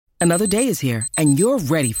Another day is here, and you're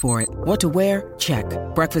ready for it. What to wear? Check.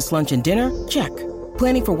 Breakfast, lunch, and dinner? Check.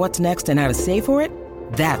 Planning for what's next and how to save for it?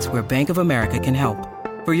 That's where Bank of America can help.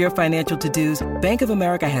 For your financial to-dos, Bank of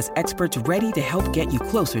America has experts ready to help get you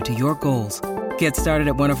closer to your goals. Get started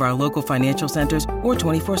at one of our local financial centers or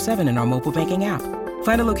 24/7 in our mobile banking app.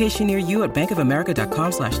 Find a location near you at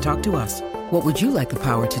bankofamerica.com/talktous. What would you like the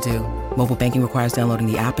power to do? Mobile banking requires downloading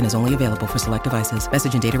the app and is only available for select devices.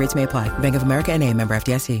 Message and data rates may apply. Bank of America N.A., member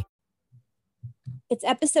FDIC. It's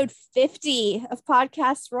episode 50 of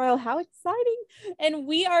Podcast Royal. How exciting. And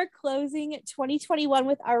we are closing 2021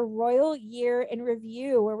 with our Royal Year in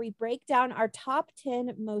Review, where we break down our top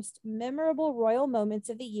 10 most memorable Royal moments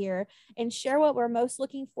of the year and share what we're most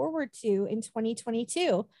looking forward to in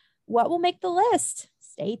 2022. What will make the list?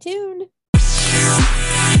 Stay tuned.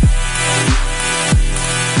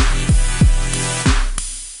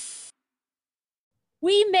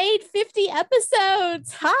 We made 50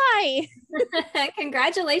 episodes. Hi.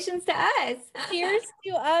 Congratulations to us. Cheers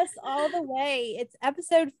to us all the way. It's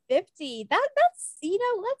episode 50. That's,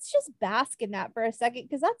 let's just bask in that for a second,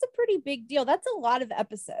 because that's a pretty big deal. That's a lot of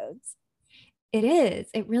episodes. It is.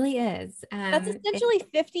 It really is. That's essentially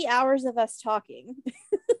 50 hours of us talking.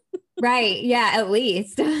 Right. Yeah, at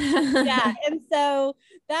least. Yeah. And so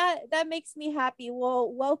that makes me happy.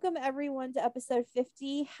 Well, welcome everyone to episode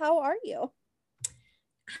 50. How are you?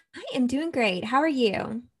 I am doing great. How are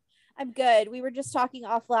you? I'm good. We were just talking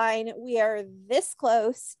offline. We are this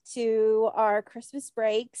close to our Christmas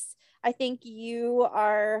breaks. I think you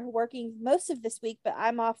are working most of this week, but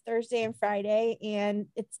I'm off Thursday and Friday, and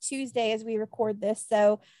it's Tuesday as we record this.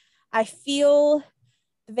 So I feel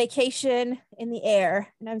the vacation in the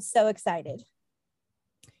air, and I'm so excited.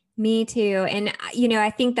 Me too. And, I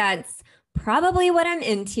think that's probably what I'm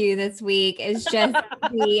into this week is just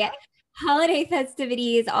the holiday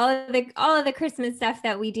festivities, all of the Christmas stuff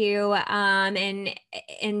that we do,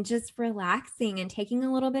 and just relaxing and taking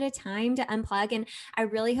a little bit of time to unplug. And I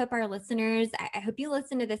really hope our listeners, I hope you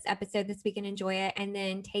listen to this episode this week and enjoy it, and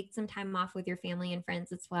then take some time off with your family and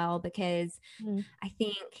friends as well, because I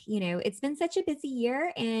think, it's been such a busy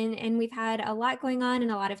year, and we've had a lot going on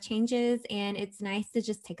and a lot of changes, and it's nice to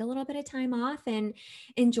just take a little bit of time off and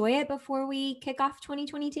enjoy it before we kick off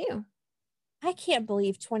 2022. I can't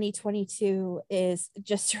believe 2022 is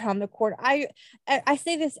just around the corner. I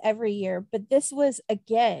say this every year, but this was,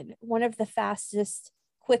 again, one of the fastest,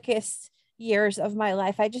 quickest years of my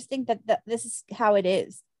life. I just think that this is how it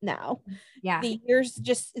is now. Yeah.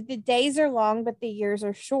 The days are long, but the years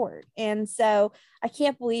are short. And so I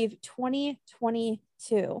can't believe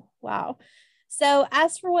 2022. Wow. So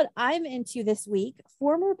as for what I'm into this week,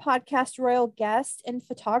 former Podcast Royal guest and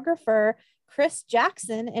photographer Chris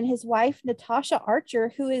Jackson and his wife, Natasha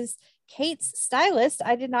Archer, who is Kate's stylist.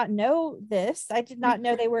 I did not know this. I did not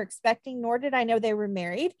know they were expecting, nor did I know they were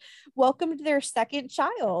married. Welcomed their second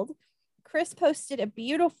child. Chris posted a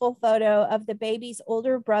beautiful photo of the baby's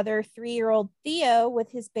older brother, 3-year-old Theo, with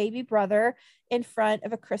his baby brother in front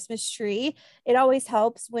of a Christmas tree. It always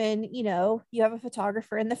helps when, you have a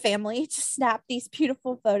photographer in the family to snap these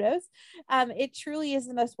beautiful photos. It truly is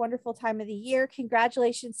the most wonderful time of the year.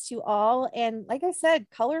 Congratulations to all. And like I said,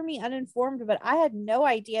 color me uninformed, but I had no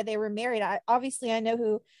idea they were married. I know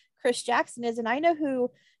who Chris Jackson is, and I know who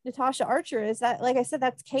Natasha Archer is. That, like I said,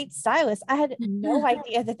 that's Kate's stylist. I had no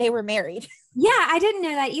idea that they were married. Yeah, I didn't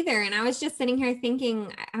know that either. And I was just sitting here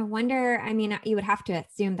thinking, I wonder, you would have to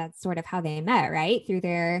assume that's sort of how they met, right? Through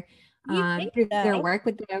their work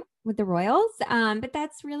with the Royals. But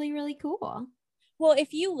that's really, really cool. Well,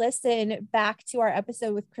 if you listen back to our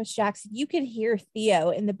episode with Chris Jackson, you could hear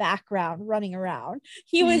Theo in the background running around.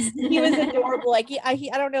 He was adorable. Like I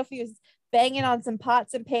don't know if he was banging on some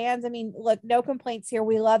pots and pans. I mean, look, no complaints here.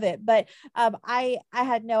 We love it. But I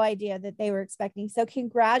had no idea that they were expecting. So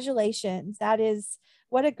congratulations. That is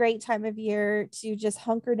what a great time of year to just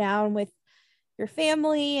hunker down with your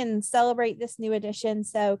family and celebrate this new edition.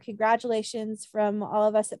 So congratulations from all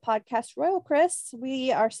of us at Podcast Royal, Chris.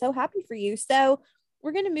 We are so happy for you. So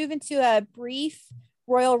we're going to move into a brief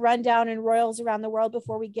Royal rundown and Royals around the world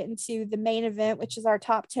before we get into the main event, which is our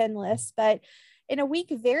top 10 list. But in a week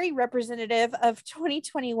very representative of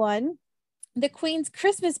 2021, the Queen's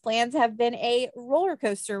Christmas plans have been a roller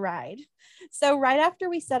coaster ride. So right after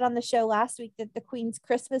we said on the show last week that the Queen's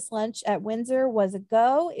Christmas lunch at Windsor was a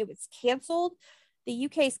go, it was canceled. The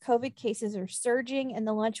UK's COVID cases are surging, and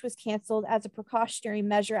the lunch was canceled as a precautionary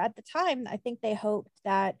measure. At the time, I think they hoped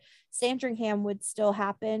that Sandringham would still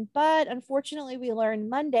happen, but unfortunately, we learned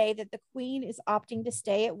Monday that the Queen is opting to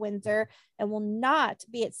stay at Windsor and will not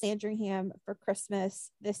be at Sandringham for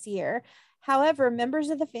Christmas this year. However, members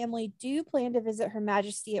of the family do plan to visit Her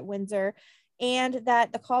Majesty at Windsor, and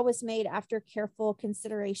that the call was made after careful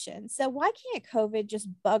consideration. So why can't COVID just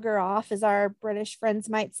bugger off, as our British friends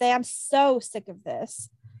might say? I'm so sick of this.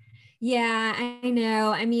 Yeah, I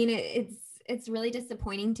know. I mean, it's really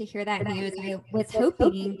disappointing to hear that news. I was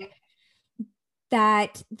hoping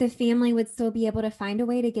that the family would still be able to find a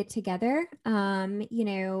way to get together.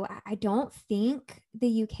 I don't think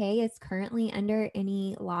the UK is currently under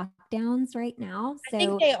any lockdowns right now. So I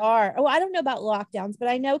think they are. Oh, I don't know about lockdowns, but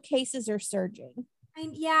I know cases are surging.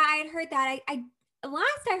 I had heard that. I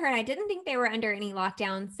last I heard, I didn't think they were under any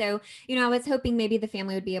lockdown. So, I was hoping maybe the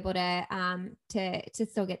family would be able to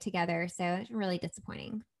still get together. So it's really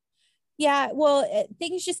disappointing. Yeah, well,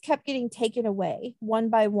 things just kept getting taken away one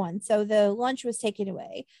by one. So the lunch was taken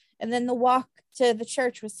away, and then the walk to the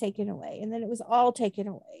church was taken away, and then it was all taken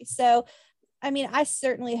away. So, I mean, I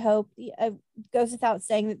certainly hope, it goes without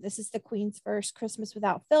saying that this is the Queen's first Christmas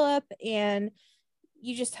without Philip, and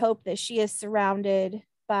you just hope that she is surrounded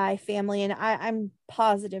by family, and I'm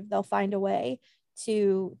positive they'll find a way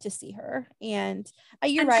to see her. And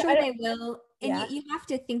you're I'm right. sure they will. And Yeah. you have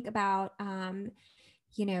to think about,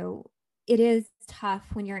 it is tough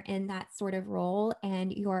when you're in that sort of role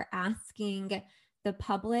and you're asking the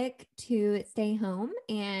public to stay home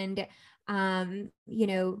and,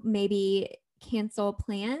 maybe cancel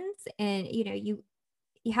plans. And, you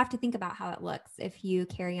have to think about how it looks if you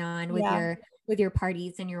carry on with your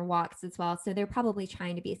parties and your walks as well. So they're probably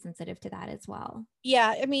trying to be sensitive to that as well.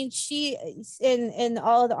 Yeah, I mean, she, in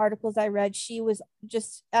all of the articles I read, she was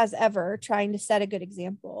just, as ever, trying to set a good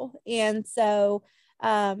example. And so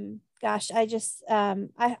gosh, I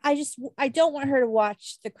don't want her to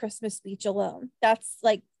watch the Christmas speech alone. That's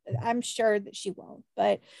like, I'm sure that she won't,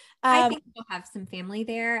 but I think she'll have some family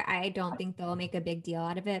there. I don't think they'll make a big deal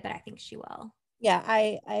out of it, but I think she will. Yeah,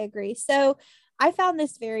 I agree. So I found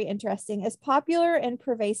this very interesting. As popular and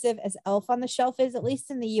pervasive as Elf on the Shelf is, at least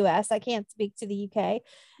in the US, I can't speak to the UK,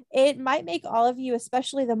 it might make all of you,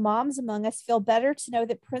 especially the moms among us, feel better to know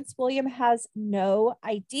that Prince William has no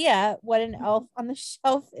idea what an Elf on the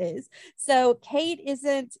Shelf is. So Kate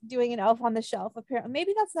isn't doing an Elf on the Shelf. Apparently,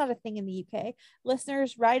 maybe that's not a thing in the UK.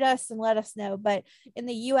 Listeners, write us and let us know. But in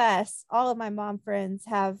the US, all of my mom friends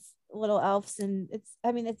have little elves, and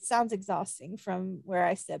it sounds exhausting from where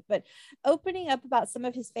I sit. But opening up about some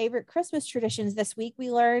of his favorite Christmas traditions this week, we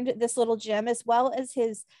learned this little gem, as well as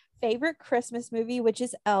his favorite Christmas movie, which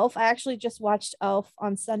is Elf. I actually just watched Elf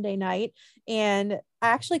on Sunday night, and I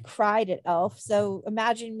actually cried at Elf. So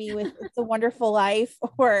imagine me with It's a Wonderful Life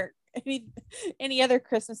or any other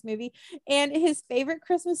Christmas movie. And his favorite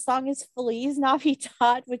Christmas song is Feliz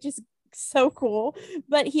Navidad, which is so cool.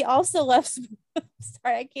 But he also loves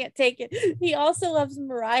sorry, I can't take it. He also loves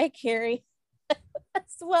Mariah Carey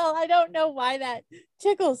as well. I don't know why that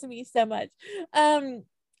tickles me so much.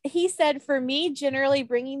 He said, for me, generally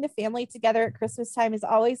bringing the family together at Christmas time is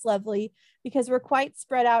always lovely because we're quite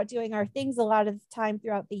spread out doing our things a lot of the time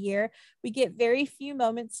throughout the year. We get very few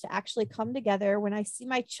moments to actually come together. When I see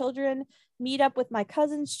my children meet up with my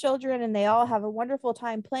cousin's children and they all have a wonderful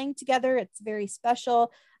time playing together, it's very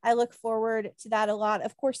special. I look forward to that a lot.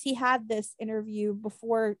 Of course, he had this interview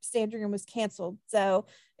before Sandringham was canceled, so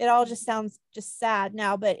it all just sounds just sad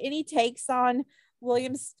now. But any takes on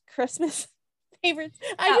William's Christmas favorites?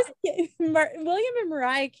 William and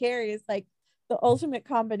Mariah Carey is like the ultimate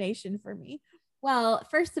combination for me. Well,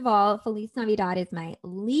 first of all, Feliz Navidad is my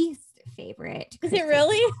least favorite. Is it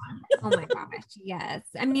really? Oh my gosh, yes.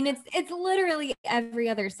 I mean, it's literally every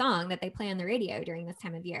other song that they play on the radio during this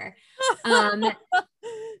time of year.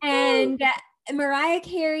 And Mariah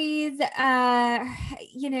Carey's,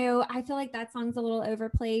 I feel like that song's a little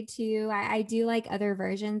overplayed too. I do like other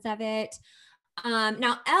versions of it.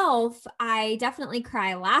 Now Elf, I definitely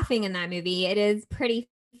cry laughing in that movie. It is pretty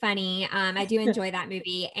funny. I do enjoy that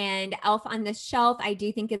movie. And Elf on the Shelf, I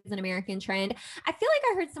do think is an American trend. I feel like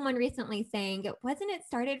I heard someone recently saying, wasn't it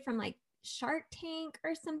started from like Shark Tank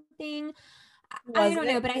or something? I don't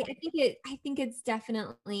know, but I think it's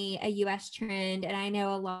definitely a US trend. And I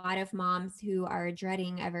know a lot of moms who are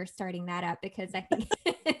dreading ever starting that up because I think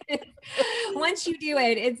once you do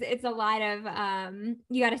it, it's a lot of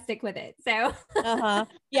you got to stick with it. So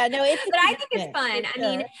yeah, no, but I think it's fun. I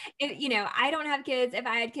mean, I don't have kids. If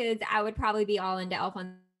I had kids, I would probably be all into Elf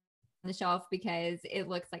on the Shelf because it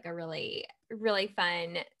looks like a really, really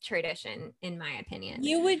fun tradition, in my opinion.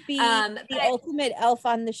 You would be the ultimate Elf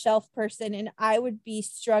on the Shelf person, and I would be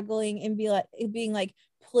struggling and being like,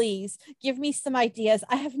 please give me some ideas.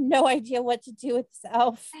 I have no idea what to do with this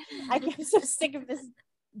elf. I'm so sick of this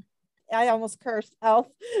I almost cursed Elf.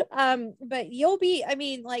 But you'll be, I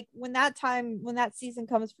mean, like when that season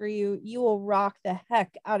comes for you, you will rock the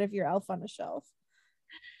heck out of your Elf on a Shelf.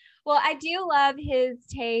 Well, I do love his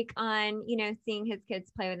take on, seeing his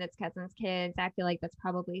kids play with his cousin's kids. I feel like that's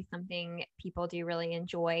probably something people do really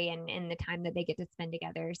enjoy and the time that they get to spend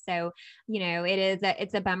together. So,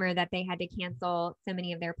 it's a bummer that they had to cancel so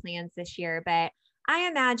many of their plans this year, but I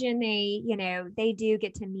imagine they do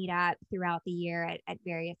get to meet up throughout the year at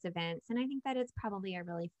various events. And I think that is probably a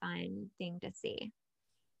really fun thing to see.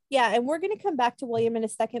 Yeah. And we're going to come back to William in a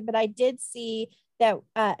second, but I did see that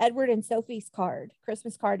Edward and Sophie's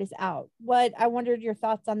Christmas card is out. I wondered your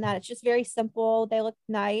thoughts on that. It's just very simple. They look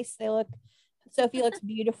nice. Sophie looks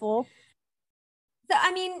beautiful. So,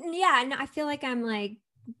 I mean, yeah, no, I feel like I'm like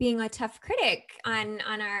being a tough critic on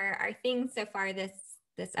our things so far this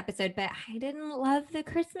episode, but I didn't love the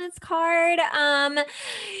Christmas card.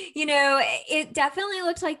 It definitely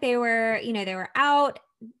looked like they were out,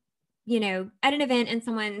 at an event and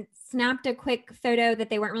someone snapped a quick photo that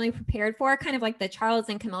they weren't really prepared for, kind of like the Charles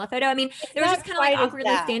and Camilla photo. I mean, they were just kind of like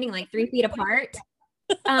awkwardly standing like 3 feet apart.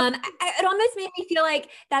 It almost made me feel like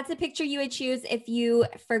that's a picture you would choose if you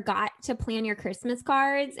forgot to plan your Christmas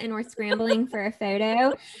cards and were scrambling for a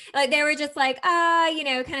photo. Like they were just like,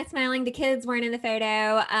 kind of smiling. The kids weren't in the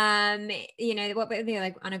photo. What were they,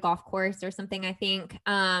 like on a golf course or something? I think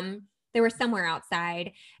they were somewhere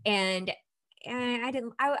outside, and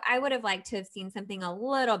I would have liked to have seen something a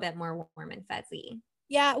little bit more warm and fuzzy.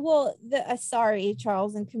 Yeah, well, sorry,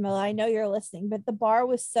 Charles and Camilla, I know you're listening, but the bar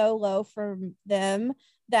was so low for them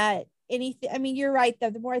that anything, I mean, you're right, though.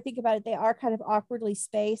 The more I think about it, they are kind of awkwardly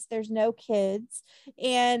spaced. There's no kids.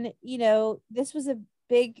 And, this was a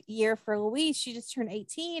big year for Louise. She just turned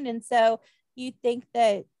 18. And so you'd think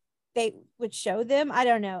that they would show them. I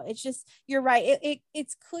don't know. It's just, you're right.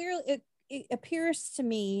 It's clear. It appears to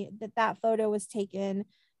me that photo was taken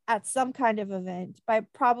at some kind of event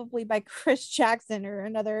probably by Chris Jackson or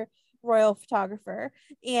another royal photographer.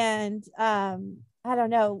 And I don't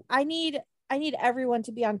know. I need everyone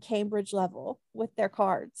to be on Cambridge level with their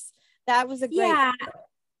cards. That was a great photo.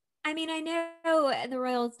 I mean, I know the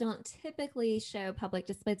royals don't typically show public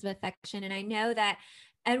displays of affection, and I know that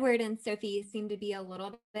Edward and Sophie seem to be a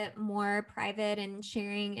little bit more private and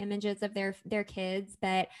sharing images of their kids,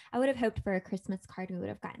 but I would have hoped for a Christmas card we would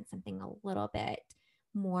have gotten something a little bit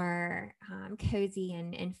more cozy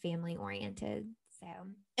and family oriented. So,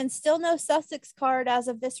 and still no Sussex card as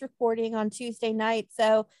of this recording on Tuesday night.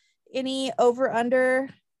 So any over under,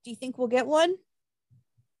 do you think we'll get one?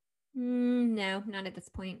 No, not at this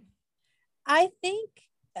point. I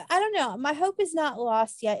don't know. My hope is not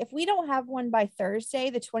lost yet. If we don't have one by Thursday,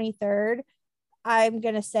 the 23rd, I'm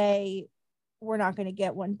going to say we're not going to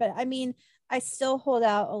get one. But I mean, I still hold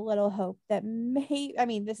out a little hope that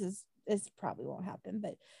this probably won't happen,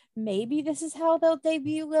 but maybe this is how they'll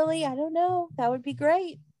debut Lily. I don't know. That would be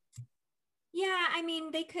great. Yeah, I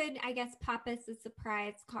mean, they could, I guess, pop us a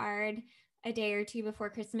surprise card a day or two before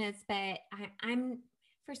Christmas, but I'm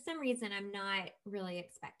for some reason, I'm not really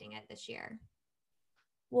expecting it this year.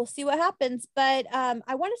 We'll see what happens. But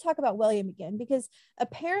I want to talk about William again, because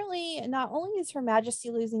apparently not only is Her Majesty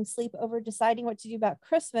losing sleep over deciding what to do about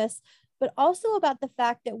Christmas, but also about the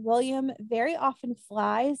fact that William very often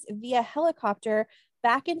flies via helicopter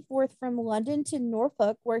back and forth from London to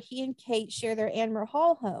Norfolk, where he and Kate share their Anmer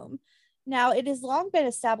Hall home. Now, it has long been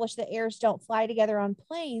established that heirs don't fly together on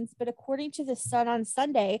planes, but according to the Sun on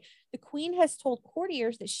Sunday, the Queen has told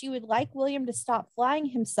courtiers that she would like William to stop flying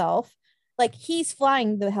himself. Like he's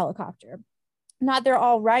flying the helicopter, not they're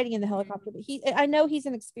all riding in the helicopter, but I know he's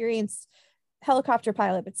an experienced helicopter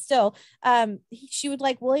pilot, but still, she would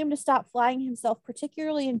like William to stop flying himself,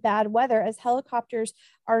 particularly in bad weather, as helicopters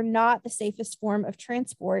are not the safest form of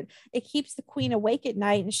transport. It keeps the Queen awake at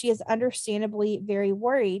night, and she is understandably very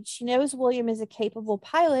worried. She knows William is a capable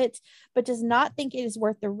pilot, but does not think it is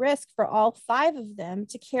worth the risk for all 5 of them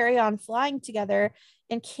to carry on flying together,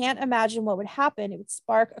 and can't imagine what would happen. It would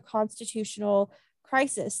spark a constitutional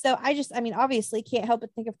crisis. So obviously can't help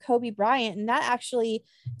but think of Kobe Bryant, and that actually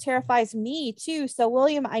terrifies me too. So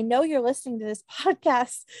William, I know you're listening to this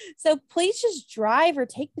podcast, so please just drive or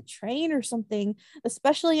take the train or something,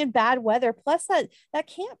 especially in bad weather. Plus that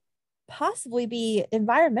can't possibly be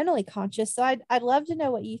environmentally conscious. So I'd love to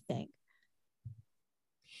know what you think.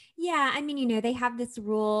 Yeah, I mean, they have this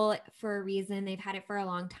rule for a reason. They've had it for a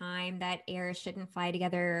long time that heirs shouldn't fly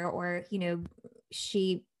together, or,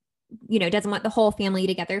 she doesn't want the whole family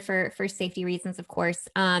together for safety reasons, of course.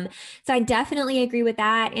 So I definitely agree with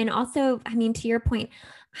that. And also, I mean, to your point,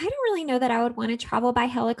 I don't really know that I would want to travel by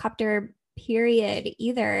helicopter period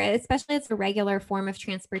either, especially as a regular form of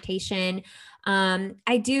transportation.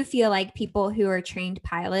 I do feel like people who are trained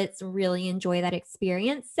pilots really enjoy that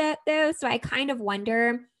experience though. So I kind of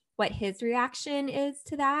wonder what his reaction is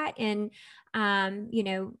to that and,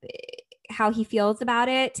 how he feels about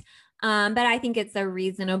it. But I think it's a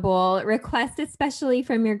reasonable request, especially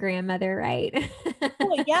from your grandmother, right?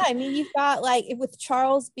 Well, yeah, I mean, you've got like with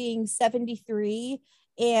Charles being 73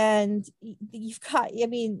 and you've got, I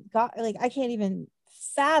mean, God, like I can't even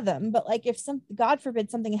fathom, but like if God forbid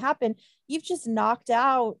something happened, you've just knocked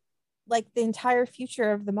out like the entire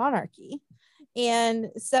future of the monarchy.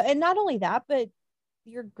 And so, and not only that, but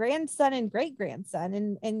your grandson and great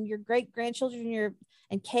grandson and your great grandchildren,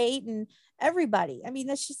 and Kate and everybody. I mean,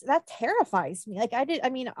 that terrifies me. Like I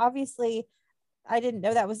mean, obviously I didn't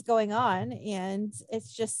know that was going on. And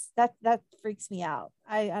it's just that freaks me out.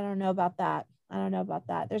 I don't know about that. I don't know about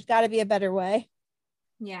that. There's got to be a better way.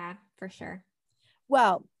 Yeah, for sure.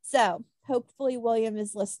 Well, so hopefully William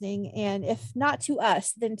is listening, and if not to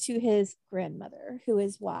us, then to his grandmother, who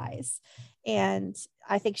is wise. And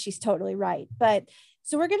I think she's totally right. But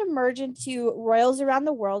so we're going to merge into royals around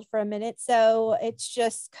the world for a minute. So it's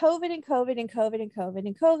just COVID and COVID and COVID and COVID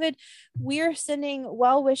and COVID. We're sending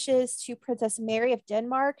well wishes to Princess Mary of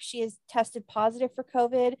Denmark. She has tested positive for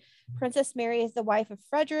COVID. Princess Mary is the wife of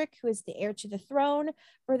Frederick, who is the heir to the throne.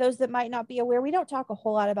 For those that might not be aware, we don't talk a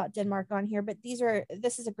whole lot about Denmark on here, but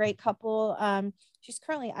this is a great couple. She's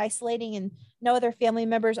currently isolating and no other family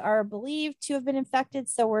members are believed to have been infected.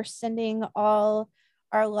 So we're sending all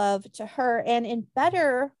our love to her. And in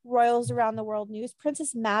better royals around the world news,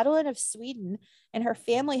 Princess Madeline of Sweden and her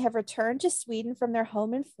family have returned to Sweden from their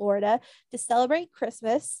home in Florida to celebrate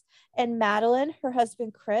Christmas. And Madeline, her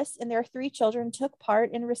husband Chris, and their 3 children took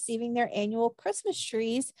part in receiving their annual Christmas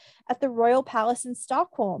trees at the Royal Palace in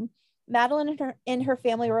Stockholm. Madeline and her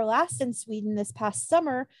family were last in Sweden this past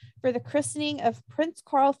summer for the christening of Prince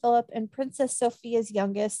Carl Philip and Princess Sophia's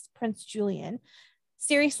youngest, Prince Julian.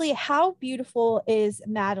 Seriously, how beautiful is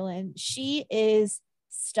Madeline? She is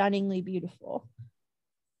stunningly beautiful.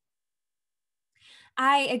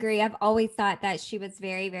 I agree. I've always thought that she was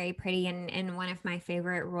very, very pretty and one of my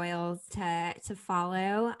favorite royals to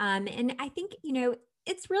follow. And I think,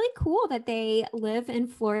 it's really cool that they live in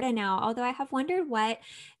Florida now, although I have wondered what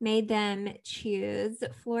made them choose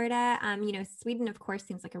Florida. Sweden, of course,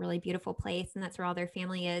 seems like a really beautiful place, and that's where all their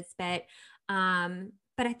family is.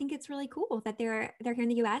 But I think it's really cool that they're here in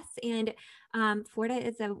the US, and Florida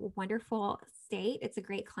is a wonderful state. It's a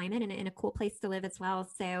great climate and a cool place to live as well.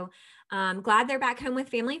 So glad they're back home with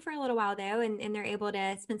family for a little while though, and they're able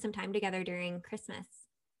to spend some time together during Christmas.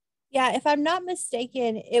 Yeah, if I'm not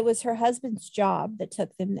mistaken, it was her husband's job that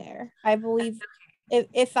took them there. I believe,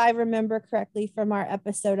 if I remember correctly from our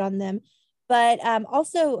episode on them. But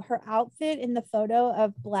also her outfit in the photo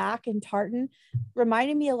of black and tartan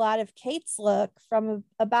reminded me a lot of Kate's look from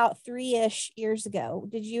about 3-ish years ago.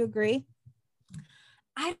 Did you agree?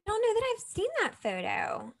 I don't know that I've seen that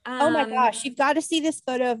photo. Oh my gosh, you've got to see this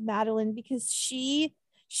photo of Madeline, because she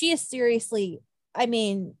is seriously, I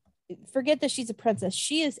mean, forget that she's a princess.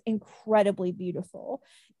 She is incredibly beautiful.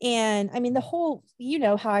 And I mean, the whole,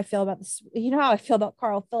 how I feel about this, how I feel about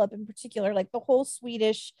Carl Philip in particular, like the whole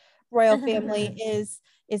Swedish royal family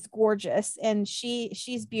is gorgeous, and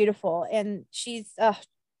she's beautiful, and she's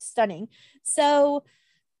stunning. So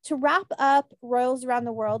to wrap up royals around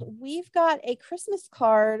the world, we've got a Christmas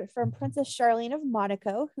card from Princess Charlene of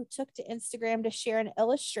Monaco, who took to Instagram to share an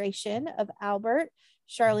illustration of Albert,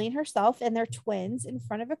 Charlene herself, and their twins in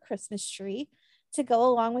front of a Christmas tree. To go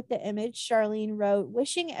along with the image, Charlene wrote,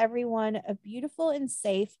 "Wishing everyone a beautiful and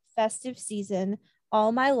safe festive season.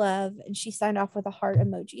 All my love." And she signed off with a heart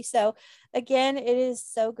emoji. So again, it is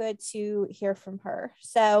so good to hear from her.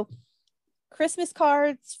 So Christmas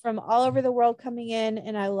cards from all over the world coming in,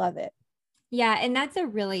 and I love it. Yeah, and that's a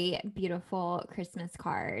really beautiful Christmas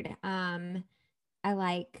card. I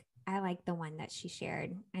like the one that she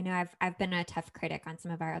shared. I know I've been a tough critic on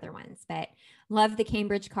some of our other ones, but love the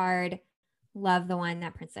Cambridge card. Love the one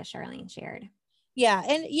that Princess Charlene shared. Yeah.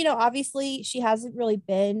 And, obviously she hasn't really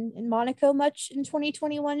been in Monaco much in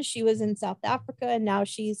 2021. She was in South Africa, and now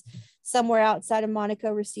she's somewhere outside of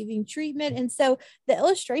Monaco receiving treatment. And so the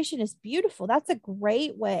illustration is beautiful. That's a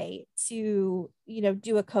great way to,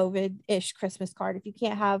 do a COVID-ish Christmas card if you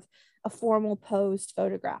can't have a formal posed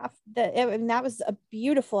photograph. That was a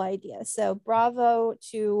beautiful idea. So bravo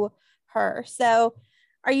to her. So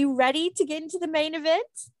are you ready to get into the main event?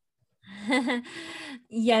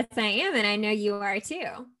 Yes, I am. And I know you are too.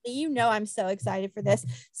 I'm so excited for this.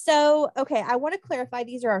 So, okay, I want to clarify.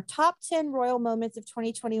 These are our top 10 royal moments of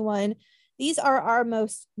 2021. These are our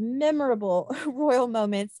most memorable royal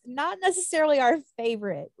moments, not necessarily our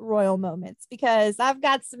favorite royal moments, because I've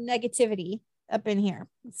got some negativity up in here.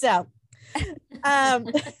 So, I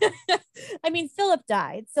mean, Philip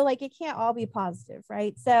died, so like it can't all be positive,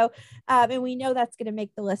 right? So, and we know that's going to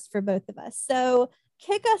make the list for both of us. So,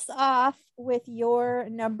 kick us off with your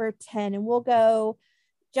number 10, and we'll go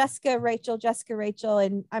Jessica, Rachel,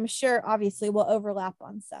 and I'm sure obviously we'll overlap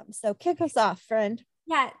on some. So, kick us off, friend.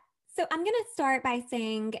 Yeah. So I'm going to start by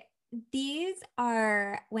saying these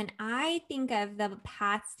are, when I think of the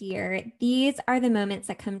past year, these are the moments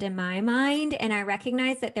that come to my mind. And I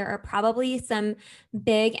recognize that there are probably some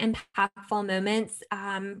big impactful moments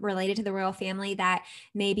related to the royal family that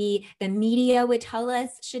maybe the media would tell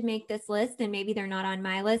us should make this list, and maybe they're not on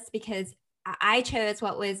my list because I chose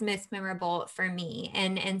what was most memorable for me.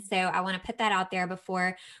 And so I want to put that out there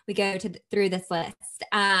before we go through this list.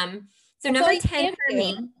 So number 10 for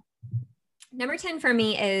me. Number 10 for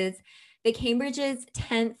me is the Cambridge's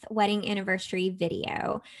 10th wedding anniversary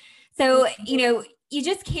video. So, you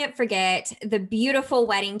just can't forget the beautiful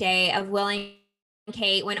wedding day of Will and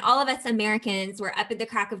Kate, when all of us Americans were up at the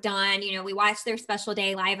crack of dawn. We watched their special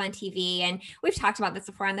day live on TV, and we've talked about this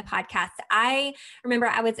before on the podcast. I remember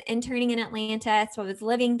I was interning in Atlanta, so I was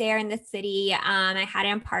living there in the city. I had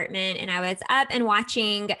an apartment, and I was up and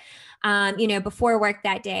watching before work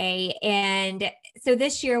that day. And so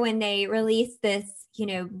this year when they released this,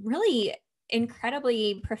 really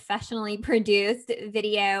incredibly professionally produced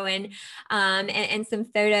video and some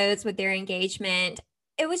photos with their engagement,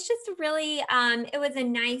 it was just really, it was a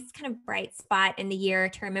nice kind of bright spot in the year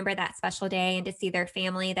to remember that special day and to see their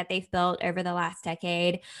family that they've built over the last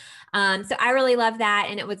decade. So I really love that.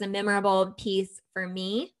 And it was a memorable piece for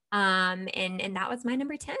me. And that was my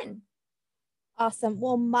number 10. Awesome.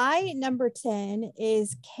 Well, my number 10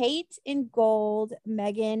 is Kate in gold,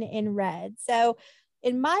 Meghan in red. So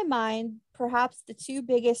in my mind, perhaps the two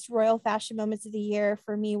biggest royal fashion moments of the year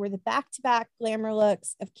for me were the back-to-back glamour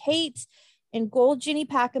looks of Kate in gold Jenny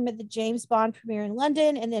Packham at the James Bond premiere in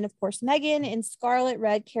London, and then of course Meghan in scarlet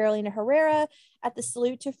red Carolina Herrera at the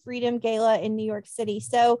Salute to Freedom Gala in New York City.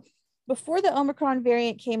 So before the Omicron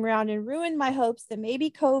variant came around and ruined my hopes that maybe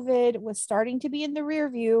COVID was starting to be in the rear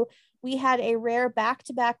view, we had a rare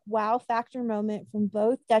back-to-back wow factor moment from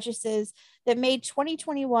both duchesses that made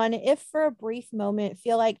 2021, if for a brief moment,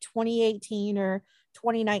 feel like 2018 or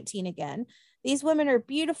 2019 again. These women are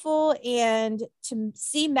beautiful, and to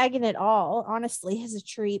see Meghan at all, honestly, is a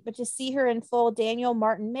treat. But to see her in full Daniel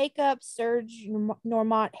Martin makeup, Serge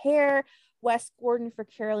Normant hair, Wes Gordon for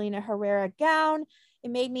Carolina Herrera gown, it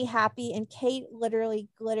made me happy. And Kate literally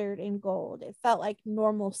glittered in gold. It felt like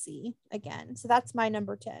normalcy again. So that's my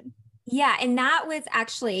number 10. Yeah, and that was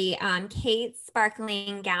actually Kate's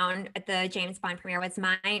sparkling gown at the James Bond premiere was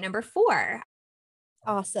my number 4.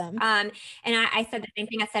 Awesome. And I said the same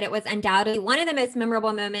thing. I said it was undoubtedly one of the most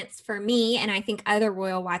memorable moments for me, and I think other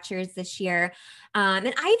royal watchers this year.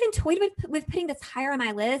 And I even toyed with putting this higher on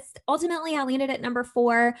my list. Ultimately, I landed at number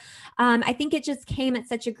 4. I think it just came at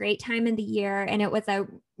such a great time in the year, and it was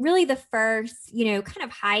really the first, kind of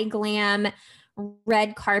high glam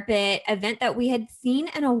red carpet event that we had seen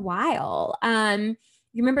in a while.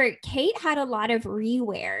 You remember Kate had a lot of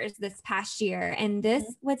rewears this past year, and this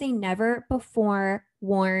was a never before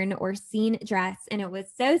worn or seen dress. And it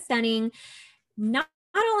was so stunning. Not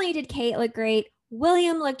only did Kate look great,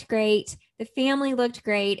 William looked great. The family looked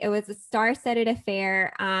great. It was a star-studded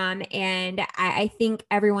affair. And I think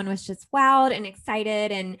everyone was just wowed and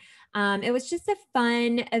excited. And it was just a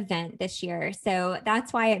fun event this year. So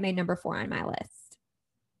that's why it made number 4 on my list.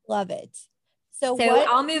 Love it. So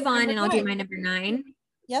I'll move on and I'll do my number 9.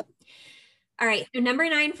 Yep. All right. So number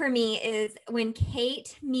 9 for me is when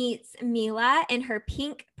Kate meets Mila in her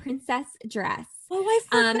pink princess dress. Oh, I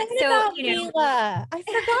forgot about Mila. I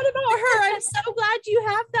forgot about her. I'm so glad you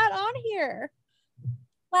have that on here.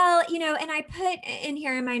 Well, and I put in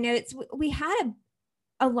here in my notes, we had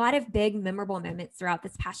a lot of big memorable moments throughout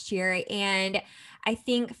this past year. And I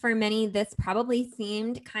think for many, this probably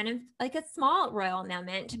seemed kind of like a small royal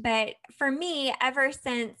moment. But for me, ever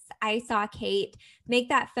since I saw Kate make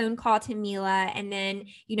that phone call to Mila and then,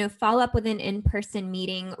 follow up with an in-person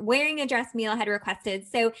meeting wearing a dress Mila had requested.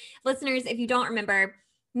 So listeners, if you don't remember,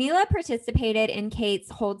 Mila participated in Kate's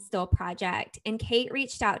Hold Still project, and Kate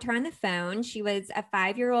reached out to her on the phone. She was a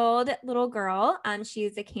 5-year-old little girl. She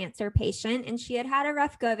was a cancer patient, and she had a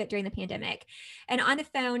rough go of it during the pandemic. And on the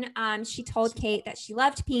phone, she told Kate that she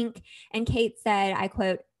loved pink, and Kate said, I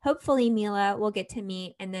quote, hopefully Mila will get to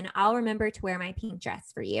meet, and then I'll remember to wear my pink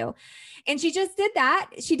dress for you. And she just did that.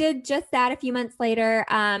 She did just that a few months later.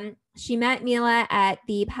 She met Mila at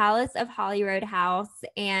the Palace of Holyrood House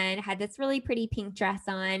and had this really pretty pink dress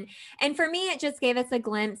on. And for me, it just gave us a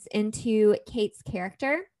glimpse into Kate's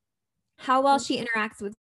character, how well she interacts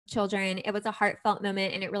with children. It was a heartfelt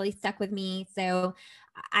moment and it really stuck with me. So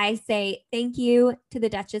I say thank you to the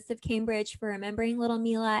Duchess of Cambridge for remembering little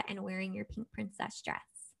Mila and wearing your pink princess dress.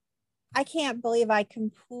 I can't believe I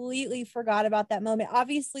completely forgot about that moment.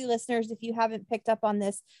 Obviously, listeners, if you haven't picked up on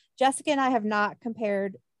this, Jessica and I have not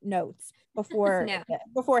compared notes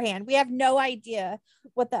beforehand. We have no idea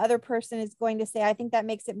what the other person is going to say. I think that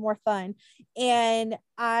makes it more fun. And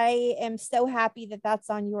I am so happy that that's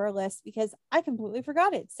on your list because I completely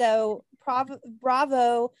forgot it. So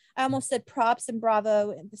bravo. I almost said props and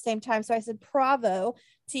bravo at the same time. So I said bravo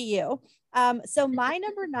to you. So my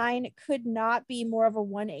number 9 could not be more of a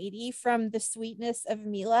 180 from the sweetness of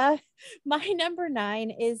Mila. My number 9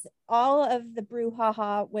 is all of the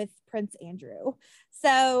brouhaha with Prince Andrew.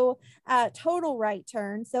 So total right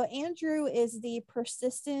turn. So Andrew is the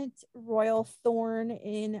persistent royal thorn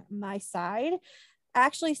in my side. I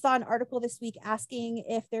actually saw an article this week asking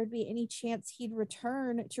if there'd be any chance he'd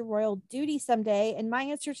return to royal duty someday. And my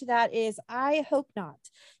answer to that is, I hope not.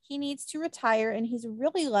 He needs to retire, and he's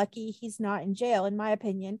really lucky he's not in jail, in my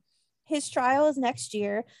opinion. His trial is next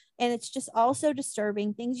year, and it's just also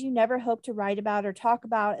disturbing, things you never hope to write about or talk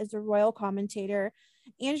about as a royal commentator.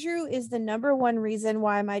 Andrew is the number one reason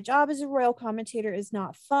why my job as a royal commentator is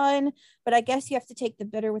not fun, but I guess you have to take the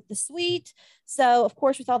bitter with the sweet. So, of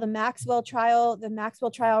course, with all the Maxwell trial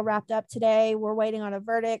wrapped up today. We're waiting on a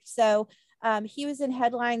verdict. So he was in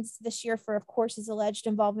headlines this year for, of course, his alleged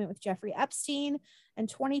involvement with Jeffrey Epstein. And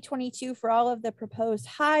 2022, for all of the proposed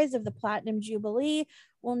highs of the Platinum Jubilee,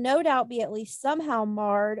 will no doubt be at least somehow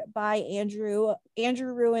marred by Andrew.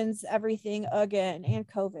 Andrew ruins everything again, and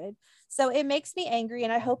COVID. So it makes me angry,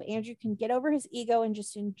 and I hope Andrew can get over his ego and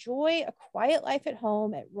just enjoy a quiet life at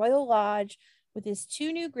home at Royal Lodge with his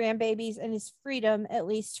 2 new grandbabies and his freedom, at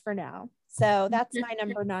least for now. So that's my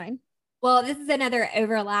number 9. Well, this is another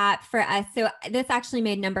overlap for us. So this actually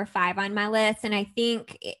made number 5 on my list. And I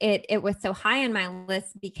think it was so high on my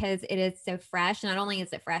list because it is so fresh. Not only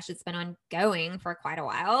is it fresh, it's been ongoing for quite a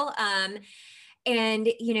while. And,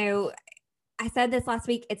 you know, I said this last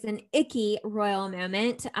week, it's an icky royal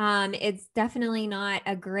moment. It's definitely not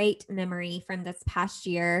a great memory from this past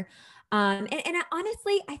year.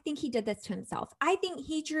 Honestly, I think he did this to himself. I think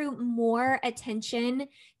he drew more attention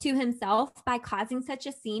to himself by causing such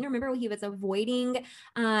a scene. Remember, he was avoiding,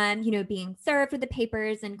 being served with the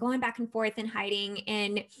papers and going back and forth and hiding.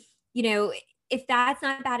 And, you know, if that's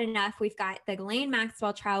not bad enough, we've got the Ghislaine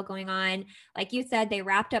Maxwell trial going on. Like you said, they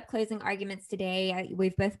wrapped up closing arguments today.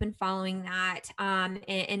 We've both been following that.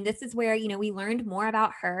 And this is where, you know, we learned more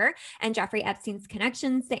about her and Jeffrey Epstein's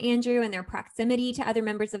connections to Andrew and their proximity to other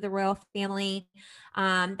members of the royal family.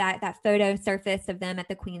 That photo surfaced of them at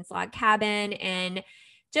the Queen's Log Cabin. And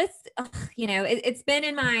just, it's been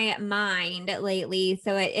in my mind lately.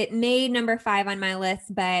 So it made number 5 on my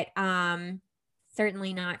list, but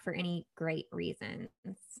certainly not for any great reasons.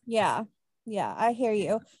 Yeah, I hear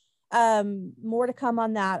you. More to come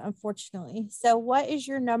on that, unfortunately. So what is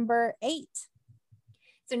your number 8?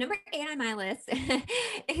 So number 8 on my list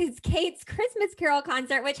is Kate's Christmas Carol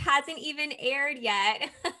concert, which hasn't even aired yet.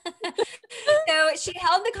 So she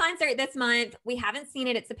held the concert this month. We haven't seen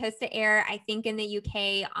it. It's supposed to air, I think, in the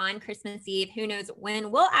UK on Christmas Eve. Who knows when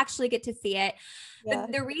we'll actually get to see it. Yeah.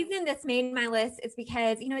 But the reason this made my list is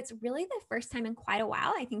because, you know, it's really the first time in quite a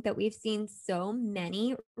while, I think, that we've seen so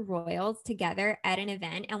many royals together at an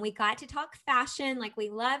event, and we got to talk fashion like we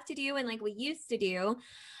love to do and like we used to do.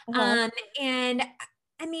 And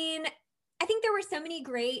I mean, I think there were so many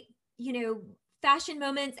great, you know, fashion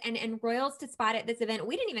moments and royals to spot at this event.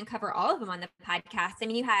 We didn't even cover all of them on the podcast. I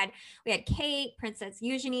mean, we had Kate, Princess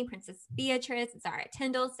Eugenie, Princess Beatrice, Zara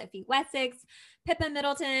Tindall, Sophie Wessex, Pippa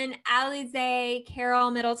Middleton, Alize,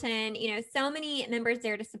 Carol Middleton, you know, so many members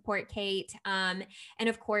there to support Kate. And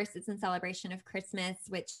of course, it's in celebration of Christmas,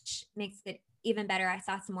 which makes it even better. I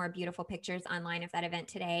saw some more beautiful pictures online of that event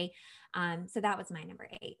today. So that was my number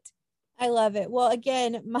 8. I love it. Well,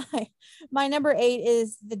 again, my number 8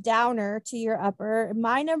 is the downer to your upper.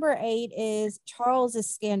 My number 8 is Charles's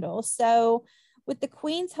scandal. So with the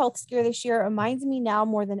Queen's health scare this year, it reminds me now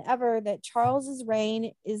more than ever that Charles's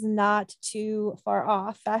reign is not too far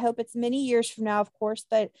off. I hope it's many years from now, of course,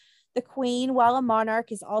 but the Queen, while a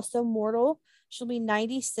monarch, is also mortal. She'll be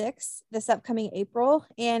 96 this upcoming April.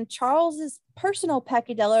 And Charles's personal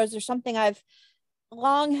peccadillos are something I've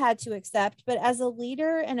long had to accept, but as a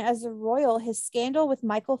leader and as a royal, his scandal with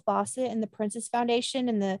Michael Fawcett and the Princess Foundation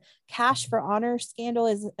and the Cash for Honor scandal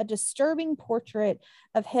is a disturbing portrait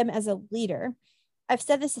of him as a leader. I've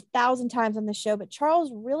said this 1,000 times on the show, but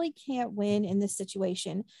Charles really can't win in this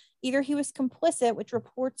situation. Either he was complicit, which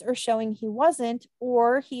reports are showing he wasn't,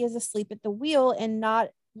 or he is asleep at the wheel and not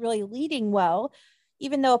really leading well,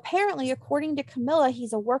 even though apparently, according to Camilla,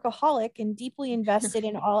 he's a workaholic and deeply invested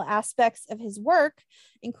in all aspects of his work,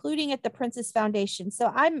 including at the Princess Foundation.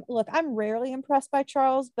 So I'm rarely impressed by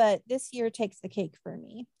Charles, but this year takes the cake for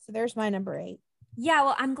me. So there's my number 8. Yeah,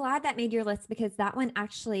 well, I'm glad that made your list because that one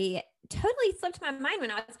actually totally slipped my mind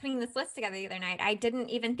when I was putting this list together the other night. I didn't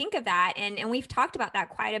even think of that. And we've talked about that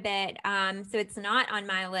quite a bit. So it's not on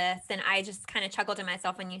my list. And I just kind of chuckled to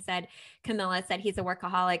myself when you said, Camilla said he's a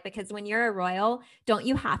workaholic, because when you're a royal, don't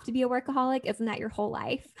you have to be a workaholic? Isn't that your whole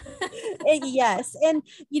life? Yes. And,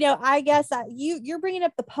 I guess you're bringing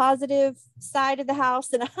up the positive side of the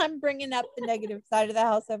house and I'm bringing up the negative side of the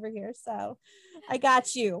house over here. So I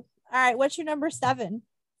got you. All right. What's your number 7?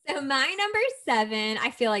 So my number 7, I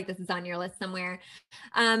feel like this is on your list somewhere.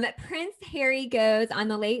 Prince Harry goes on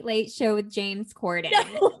the Late Late Show with James Corden.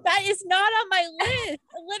 No, that is not on my list.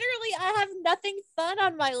 Literally, I have nothing fun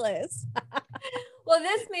on my list. Well,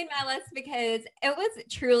 this made my list because it was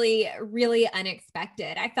truly really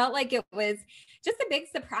unexpected. I felt like it was just a big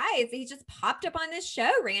surprise. He just popped up on this show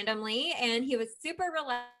randomly and he was super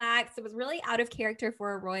relaxed. It was really out of character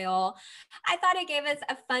for a royal. I thought it gave us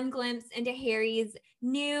a fun glimpse into Harry's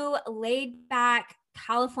new laid back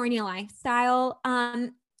California lifestyle.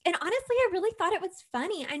 And honestly, I really thought it was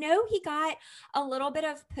funny. I know he got a little bit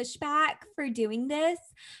of pushback for doing this,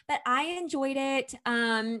 but I enjoyed it.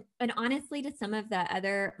 And honestly, to some of the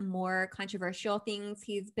other more controversial things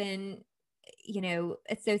he's been,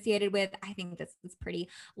 associated with, I think this was pretty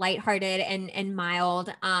lighthearted and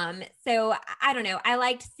mild. So I don't know. I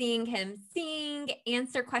liked seeing him sing,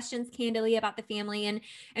 answer questions candidly about the family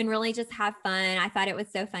and really just have fun. I thought it was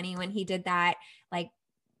so funny when he did that, like,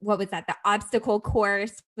 what was that? The obstacle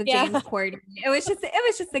course with James Corden. It was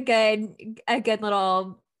just a good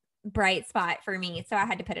little bright spot for me. So I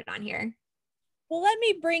had to put it on here. Well, let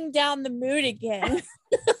me bring down the mood again.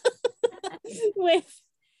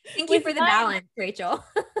 Thank you for the balance, Rachel.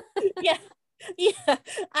 Yeah.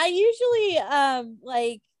 I usually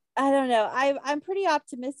I don't know. I'm pretty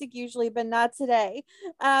optimistic usually, but not today.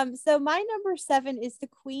 So my number 7 is the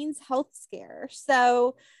Queen's health scare.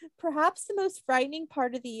 So perhaps the most frightening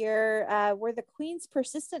part of the year were the Queen's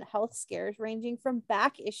persistent health scares, ranging from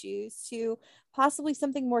back issues to possibly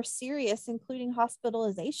something more serious, including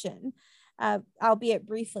hospitalization. Albeit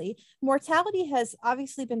briefly. Mortality has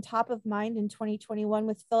obviously been top of mind in 2021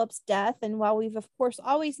 with Philip's death. And while we've of course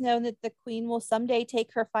always known that the Queen will someday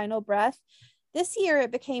take her final breath, this year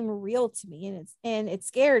it became real to me and it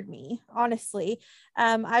scared me, honestly.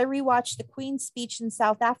 I rewatched the Queen's speech in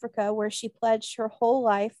South Africa where she pledged her whole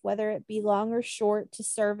life, whether it be long or short, to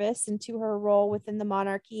service and to her role within the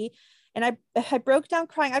monarchy. And I broke down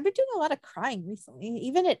crying. I've been doing a lot of crying recently,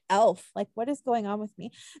 even at Elf. Like, what is going on with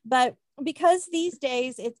me? But because these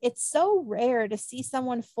days it's so rare to see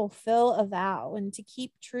someone fulfill a vow and to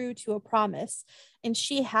keep true to a promise. And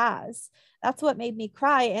she has. That's what made me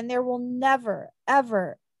cry. And there will never,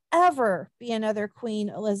 ever, ever be another Queen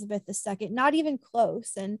Elizabeth II, not even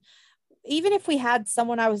close. And even if we had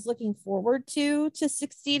someone I was looking forward to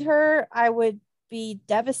succeed her, I would be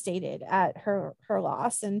devastated at her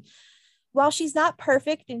loss. And while she's not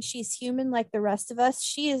perfect and she's human like the rest of us,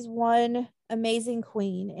 she is one amazing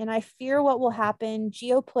queen. And I fear what will happen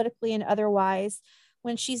geopolitically and otherwise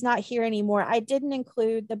when she's not here anymore. I didn't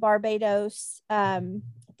include the Barbados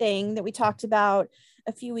thing that we talked about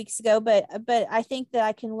a few weeks ago, but I think that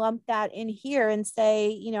I can lump that in here and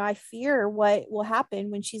say, I fear what will happen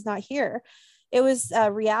when she's not here. It was a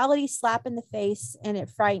reality slap in the face and it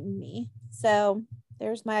frightened me. So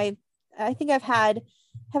there's I think I've had,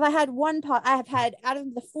 have I had one? I have had, out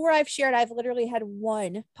of the 4 I've shared, I've literally had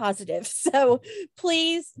 1 positive. So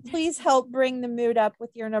please help bring the mood up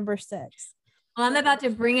with your number 6. Well, I'm about to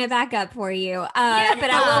bring it back up for you. But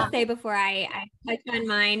I will say before I touch on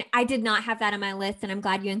mine, I did not have that on my list, and I'm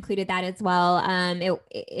glad you included that as well.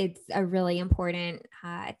 It's a really important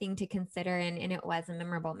thing to consider, and it was a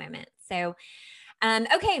memorable moment. So,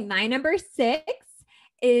 okay, my number 6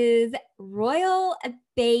 is royal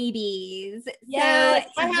babies. Yes,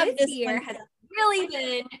 so this year has really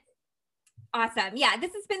been Awesome. Yeah,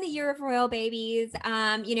 this has been the year of royal babies.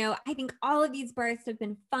 I think all of these births have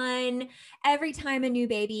been fun. Every time a new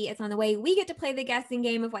baby is on the way, we get to play the guessing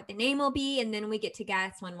game of what the name will be, and then we get to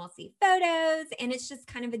guess when we'll see photos, and it's just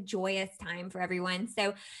kind of a joyous time for everyone.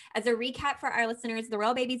 So as a recap for our listeners, the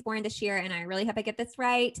royal baby's born this year, and I really hope I get this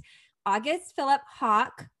right. August Philip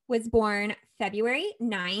Hawke was born February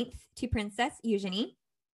 9th to Princess Eugenie.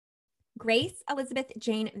 Grace Elizabeth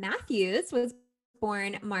Jane Matthews was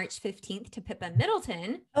born March 15th to Pippa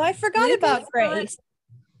Middleton. Oh, I forgot about Grace.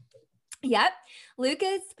 Yep.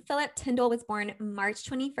 Lucas Philip Tyndall was born March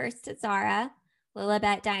 21st to Zara.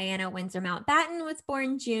 Lilibet Diana Windsor Mountbatten was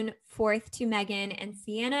born June 4th to Meghan. And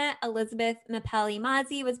Sienna Elizabeth Mapelli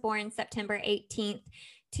Mazzi was born September 18th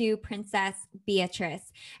to Princess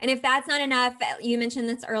Beatrice. And if that's not enough, you mentioned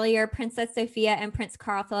this earlier, Princess Sophia and Prince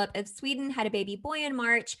Carl Philip of Sweden had a baby boy in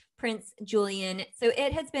March, Prince Julian. So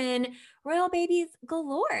it has been royal babies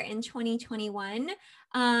galore in 2021.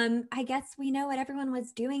 I guess we know what everyone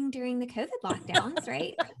was doing during the COVID lockdowns,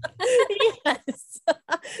 right? Yes.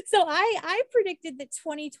 So I predicted that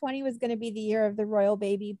 2020 was going to be the year of the royal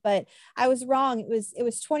baby, but I was wrong. It was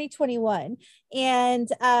 2021. And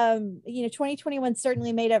 2021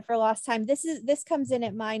 certainly made up for lost time. This comes in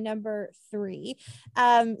at my number 3.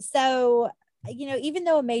 Even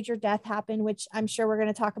though a major death happened, which I'm sure we're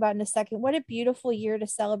going to talk about in a second, what a beautiful year to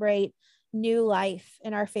celebrate new life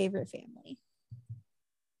in our favorite family.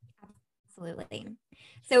 Absolutely.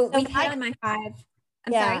 So we've hit on my 5.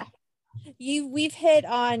 I'm sorry. We've hit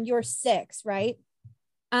on your 6, right?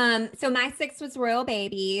 So my 6 was royal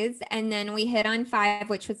babies, and then we hit on 5,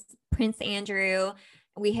 which was Prince Andrew.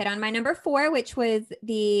 We hit on my number 4, which was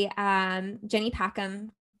the Jenny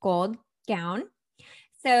Packham gold gown.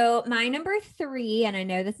 So my number 3, and I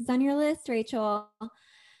know this is on your list, Rachel,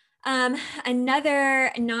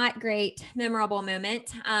 another not great memorable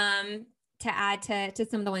moment to add to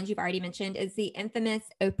some of the ones you've already mentioned is the infamous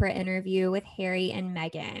Oprah interview with Harry and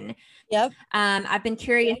Meghan. Yep. I've been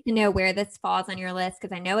curious to know where this falls on your list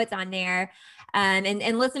because I know it's on there.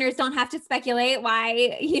 And listeners don't have to speculate why,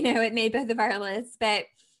 it made both of our lists, but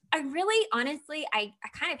I really, honestly, I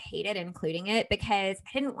kind of hated including it because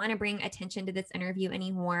I didn't want to bring attention to this interview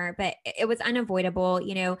anymore, but it was unavoidable.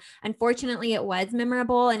 Unfortunately, it was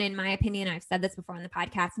memorable. And in my opinion, I've said this before on the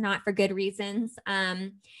podcast, not for good reasons.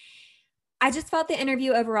 I just felt the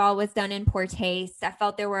interview overall was done in poor taste. I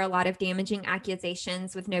felt there were a lot of damaging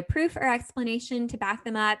accusations with no proof or explanation to back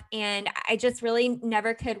them up. And I just really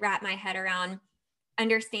never could wrap my head around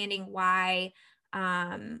understanding why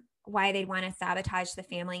they'd want to sabotage the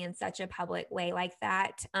family in such a public way like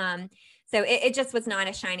that. So it just was not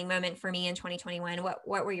a shining moment for me in 2021.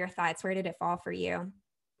 What were your thoughts? Where did it fall for you?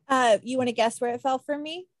 You want to guess where it fell for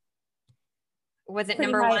me? Was it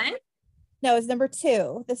number 1? No, it's number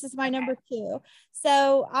 2. This is my number 2.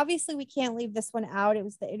 So obviously we can't leave this one out. It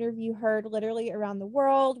was the interview heard literally around the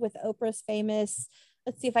world with Oprah's famous,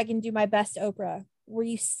 let's see if I can do my best, Oprah. Were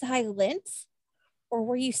you silent or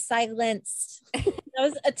were you silenced? That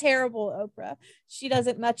was a terrible Oprah. She does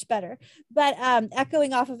it much better, but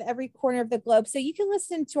echoing off of every corner of the globe. So you can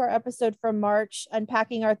listen to our episode from March,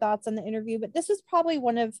 unpacking our thoughts on the interview, but this was probably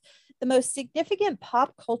one of the most significant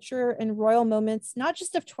pop culture and royal moments, not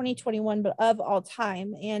just of 2021, but of all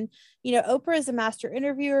time. And, Oprah is a master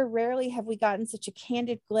interviewer. Rarely have we gotten such a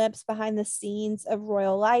candid glimpse behind the scenes of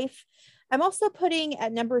royal life. I'm also putting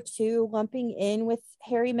at number 2, lumping in with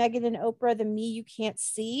Harry, Meghan, and Oprah, the Me You Can't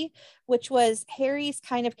See, which was Harry's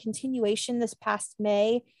kind of continuation this past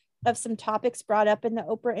May of some topics brought up in the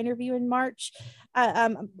Oprah interview in March.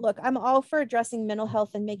 Look, I'm all for addressing mental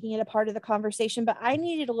health and making it a part of the conversation, but I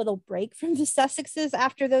needed a little break from the Sussexes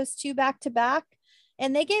after those 2 back to back.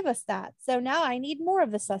 And they gave us that. So now I need more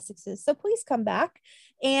of the Sussexes. So please come back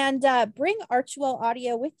and bring Archewell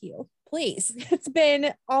Audio with you. Please. It's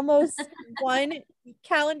been almost 1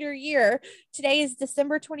 calendar year. Today is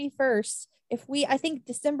December 21st. I think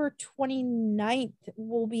December 29th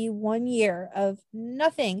will be 1 year of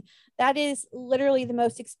nothing. That is literally the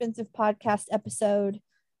most expensive podcast episode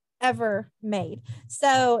ever made.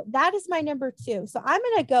 So that is my number 2. So I'm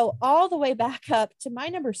going to go all the way back up to my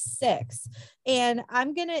number 6, and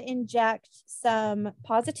I'm going to inject some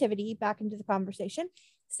positivity back into the conversation.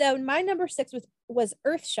 So my number 6 was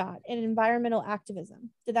Earthshot and environmental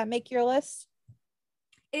activism. Did that make your list?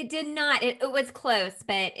 It did not. It was close,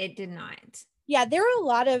 but it did not. Yeah, there were a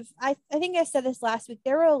lot of, I think I said this last week,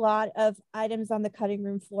 there were a lot of items on the cutting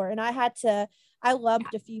room floor, and I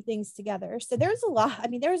lumped a few things together. So there's a lot, I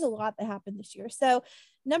mean, there was a lot that happened this year. So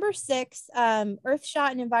number 6,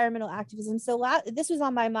 Earthshot and environmental activism. So this was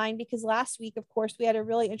on my mind because last week, of course, we had a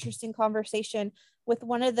really interesting conversation with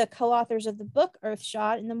one of the co-authors of the book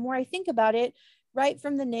Earthshot. And the more I think about it, right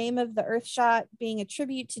from the name of the Earthshot being a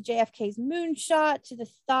tribute to JFK's moonshot, to the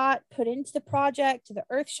thought put into the project, to the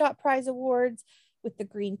Earthshot Prize Awards with the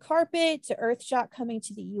green carpet, to Earthshot coming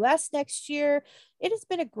to the US next year. It has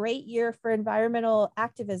been a great year for environmental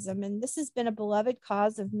activism, and this has been a beloved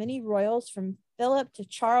cause of many royals, from Philip to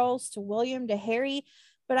Charles to William to Harry.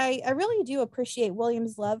 But I really do appreciate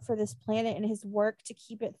William's love for this planet and his work to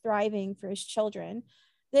keep it thriving for his children.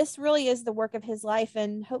 This really is the work of his life,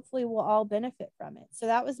 and hopefully we'll all benefit from it. So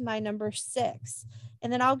that was my number 6.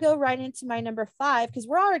 And then I'll go right into my number 5, because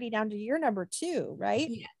we're already down to your number 2, right?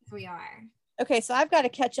 Yes, we are. Okay, so I've got to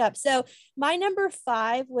catch up. So my number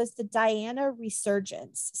 5 was the Diana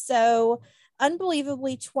resurgence. So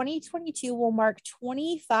unbelievably, 2022 will mark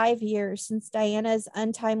 25 years since Diana's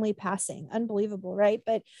untimely passing. Unbelievable, right?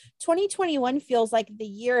 But 2021 feels like the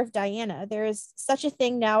year of Diana. There is such a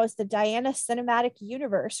thing now as the Diana Cinematic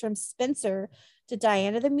Universe, from Spencer to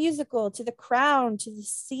Diana the Musical to The Crown to the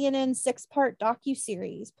CNN 6-part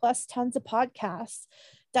docuseries, plus tons of podcasts.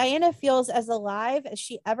 Diana feels as alive as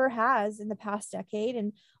she ever has in the past decade.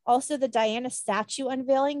 And also the Diana statue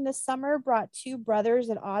unveiling this summer brought 2 brothers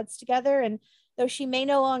at odds together. And though she may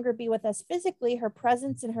no longer be with us physically, her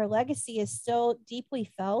presence and her legacy is still deeply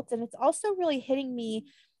felt. And it's also really hitting me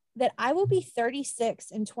that I will be 36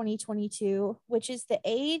 in 2022, which is the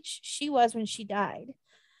age she was when she died.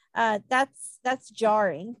 That's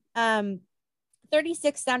jarring.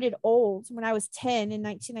 36 sounded old when I was 10 in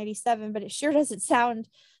 1997, but it sure doesn't sound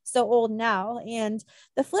so old now. And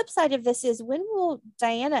the flip side of this is, when will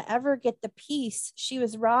Diana ever get the peace she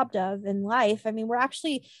was robbed of in life? I mean, we're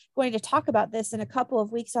actually going to talk about this in a couple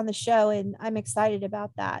of weeks on the show, and I'm excited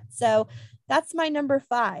about that. So that's my number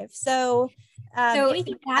 5. So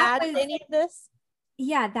anything to add to any of this?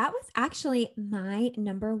 Yeah, that was actually my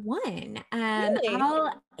number 1. Really?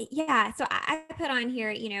 So I put on here,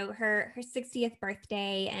 you know, her 60th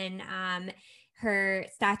birthday and her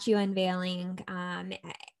statue unveiling.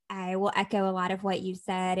 I will echo a lot of what you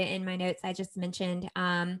said in my notes. I just mentioned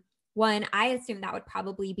one. I assume that would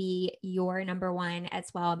probably be your number 1 as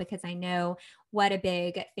well, because I know what a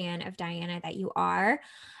big fan of Diana that you are.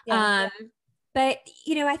 Yeah. But,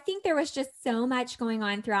 you know, I think there was just so much going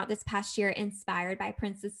on throughout this past year inspired by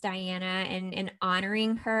Princess Diana and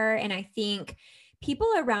honoring her. And I think people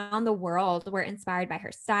around the world were inspired by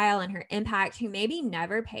her style and her impact, who maybe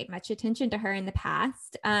never paid much attention to her in the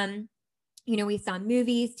past. You know, we saw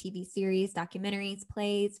movies, TV series, documentaries,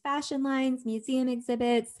 plays, fashion lines, museum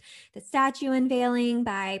exhibits, the statue unveiling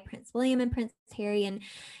by Prince William and Prince Harry. And,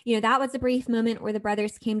 you know, that was a brief moment where the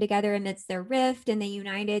brothers came together amidst their rift, and they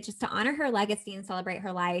united just to honor her legacy and celebrate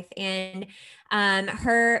her life. And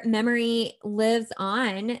her memory lives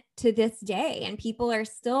on to this day, and people are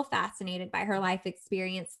still fascinated by her life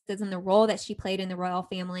experiences and the role that she played in the royal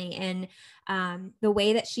family, and the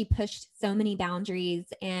way that she pushed so many boundaries.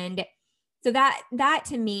 And so that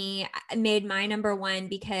to me made my number 1,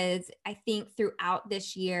 because I think throughout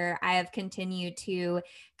this year, I have continued to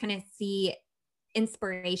kind of see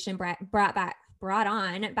inspiration brought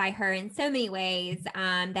on by her in so many ways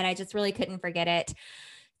that I just really couldn't forget it.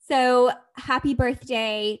 So happy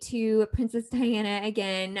birthday to Princess Diana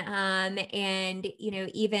again. And, you know,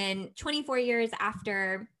 even 24 years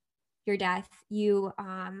after your death, you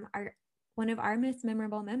are one of our most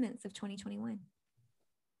memorable moments of 2021.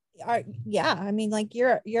 Yeah, I mean, like,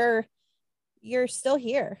 you're still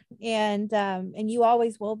here, and you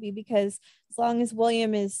always will be, because as long as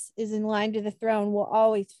William is in line to the throne, we'll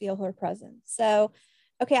always feel her presence. So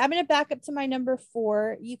okay, I'm going to back up to my number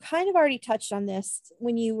 4. You kind of already touched on this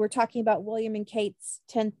when you were talking about William and Kate's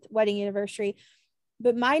 10th wedding anniversary.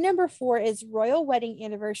 But my number 4 is royal wedding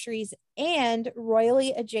anniversaries and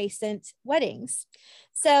royally adjacent weddings.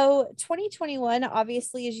 So 2021,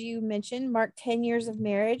 obviously, as you mentioned, marked 10 years of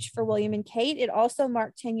marriage for William and Kate. It also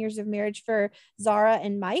marked 10 years of marriage for Zara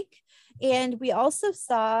and Mike. And we also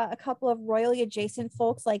saw a couple of royally adjacent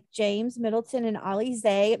folks like James Middleton and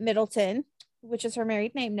Alize Middleton, which is her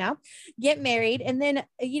married name now, get married. And then,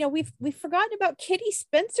 you know, we've forgotten about Kitty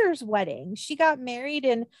Spencer's wedding. She got married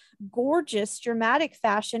in gorgeous, dramatic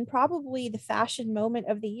fashion, probably the fashion moment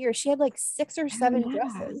of the year. She had like 6 or 7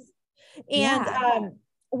 dresses. And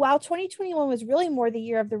while 2021 was really more the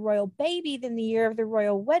year of the royal baby than the year of the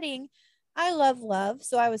royal wedding, I love love.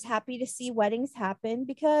 So I was happy to see weddings happen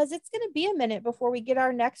because it's going to be a minute before we get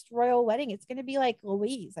our next royal wedding. It's going to be like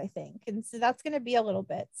Louise, I think. And so that's going to be a little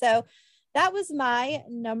bit. So that was my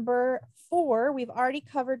number 4. We've already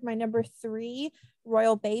covered my number 3,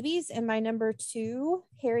 royal babies, and my number 2,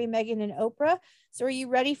 Harry, Meghan, and Oprah. So are you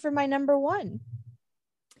ready for my number 1?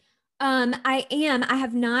 I am. I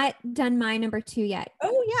have not done my number 2 yet.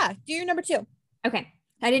 Oh yeah. Do your number 2. Okay.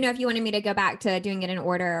 I didn't know if you wanted me to go back to doing it in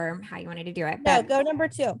order or how you wanted to do it. No, go number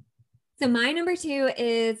 2. So my number 2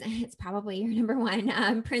 is, it's probably your number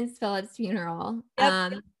 1, Prince Philip's funeral.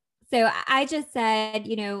 Yep. So I just said,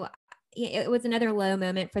 it was another low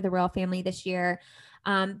moment for the royal family this year,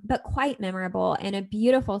 but quite memorable and a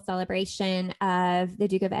beautiful celebration of the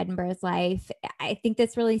Duke of Edinburgh's life. I think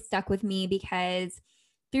this really stuck with me because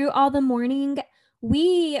through all the mourning,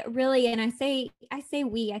 we really, and I say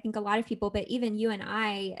we, I think a lot of people, but even you and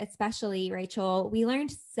I, especially Rachel, we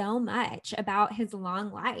learned so much about his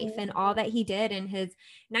long life and all that he did in his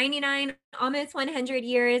 99, almost 100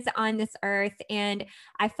 years on this earth. And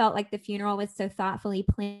I felt like the funeral was so thoughtfully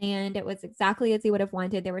planned. It was exactly as he would have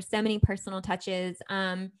wanted. There were so many personal touches.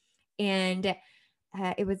 And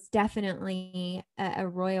it was definitely a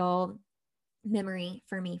royal memory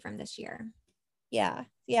for me from this year. Yeah.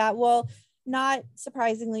 Well, not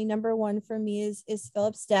surprisingly, number 1 for me is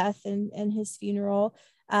Philip's death and his funeral.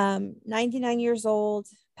 99 years old,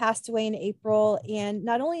 passed away in April. And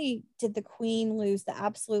not only did the Queen lose the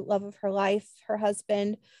absolute love of her life, her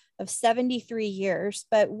husband of 73 years,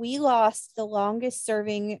 but we lost the longest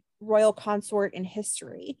serving royal consort in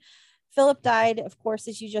history. Philip died, of course,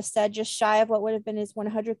 as you just said, just shy of what would have been his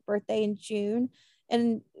 100th birthday in June.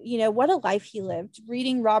 And, what a life he lived.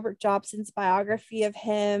 Reading Robert Jobson's biography of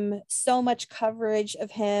him, so much coverage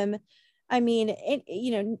of him. I mean,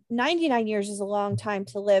 99 years is a long time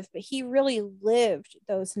to live, but he really lived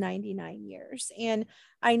those 99 years. And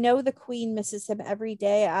I know the Queen misses him every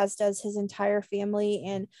day, as does his entire family.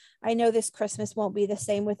 And I know this Christmas won't be the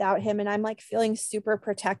same without him. And I'm like feeling super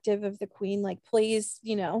protective of the Queen. Like, please,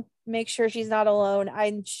 make sure she's not alone.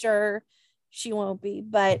 I'm sure she won't be,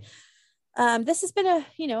 but this has been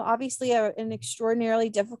obviously an extraordinarily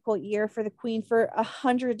difficult year for the Queen for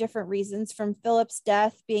 100 different reasons, from Philip's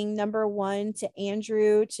death being number 1 to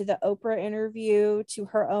Andrew, to the Oprah interview, to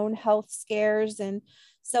her own health scares. And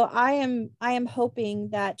so I am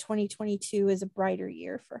hoping that 2022 is a brighter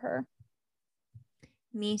year for her.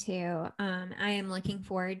 Me too. I am looking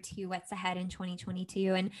forward to what's ahead in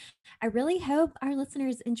 2022. And I really hope our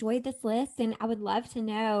listeners enjoyed this list, and I would love to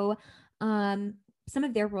know some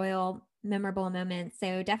of their royal memorable moments.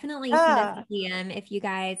 So definitely send us a DM if you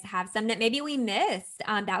guys have some that maybe we missed.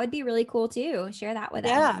 That would be really cool too. Share that with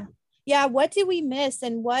us. Yeah. What did we miss?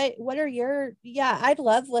 And what are your, I'd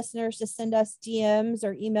love listeners to send us DMs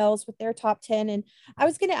or emails with their top 10. And I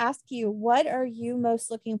was going to ask you, what are you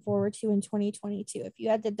most looking forward to in 2022? If you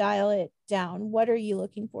had to dial it down, what are you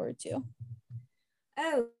looking forward to?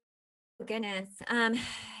 Oh, goodness.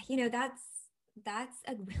 That's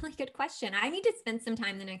a really good question. I need to spend some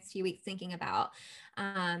time the next few weeks thinking about,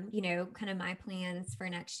 kind of my plans for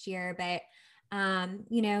next year, but,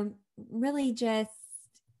 really just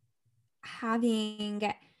having,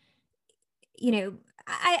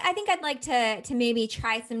 I think I'd like to maybe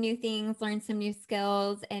try some new things, learn some new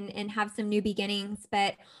skills and have some new beginnings,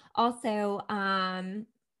 but also,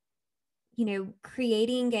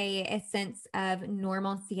 creating a sense of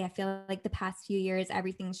normalcy. I feel like the past few years,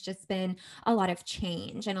 everything's just been a lot of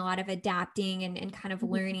change and a lot of adapting and kind of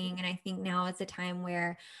learning. And I think now is a time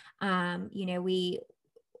where,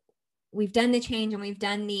 we've done the change and we've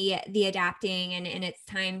done the adapting, and it's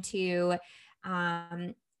time to,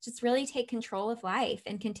 just really take control of life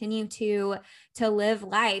and continue to live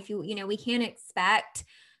life. We can't expect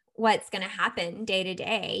what's going to happen day to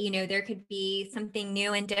day. There could be something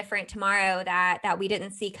new and different tomorrow that we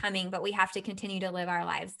didn't see coming, but we have to continue to live our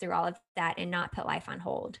lives through all of that and not put life on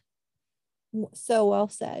hold. So well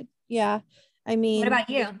said. Yeah. I mean, what about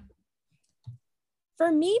you?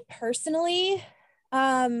 For me personally,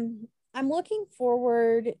 I'm looking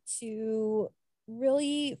forward to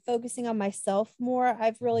really focusing on myself more.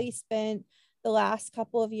 I've really spent the last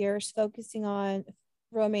couple of years focusing on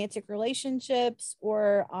romantic relationships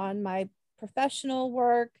or on my professional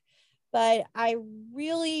work, but I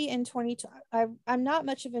really in 2020, I'm not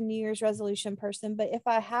much of a New Year's resolution person, but if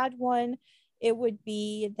I had one, it would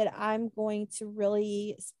be that I'm going to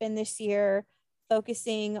really spend this year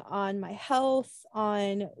focusing on my health,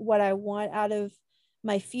 on what I want out of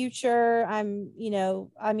my future.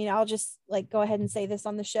 I'll just like go ahead and say this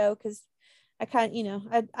on the show because I kind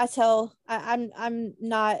of, I'm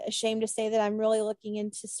not ashamed to say that I'm really looking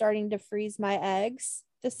into starting to freeze my eggs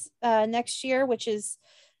this next year, which is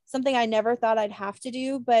something I never thought I'd have to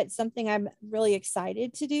do, but something I'm really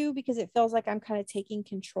excited to do because it feels like I'm kind of taking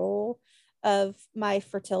control of my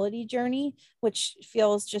fertility journey, which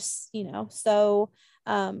feels just, so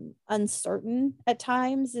uncertain at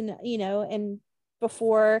times. And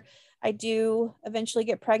before I do eventually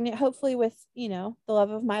get pregnant, hopefully with, the love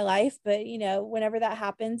of my life, but, whenever that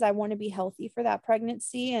happens, I want to be healthy for that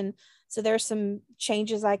pregnancy. And so there's some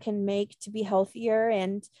changes I can make to be healthier.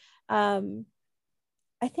 And I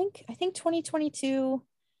think 2022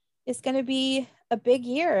 is going to be a big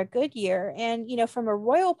year, a good year. And, from a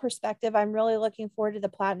royal perspective, I'm really looking forward to the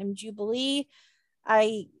Platinum Jubilee.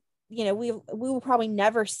 We will probably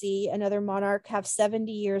never see another monarch have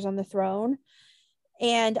 70 years on the throne.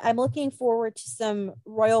 And I'm looking forward to some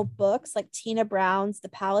royal books like Tina Brown's The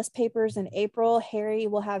Palace Papers in April. Harry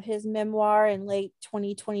will have his memoir in late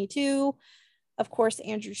 2022. Of course,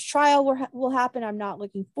 Andrew's trial will happen. I'm not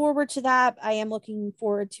looking forward to that. I am looking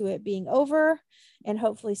forward to it being over and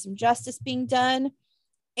hopefully some justice being done.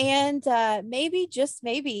 And maybe, just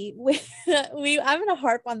maybe, I'm going to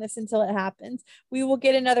harp on this until it happens. We will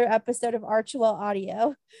get another episode of Archewell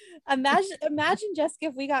Audio. Imagine, Jessica,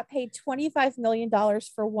 if we got paid $25 million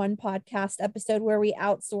for one podcast episode where we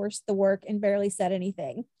outsourced the work and barely said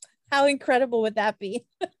anything. How incredible would that be?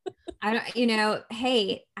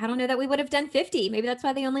 Hey, I don't know that we would have done 50. Maybe that's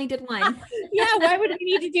why they only did one. Yeah. Why would we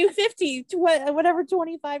need to do 50 to whatever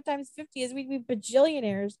 25 times 50 is? We'd be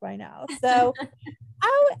bajillionaires by now. So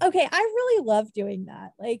I really love doing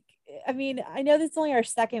that. Like, I mean, I know this is only our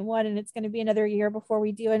second one and it's going to be another year before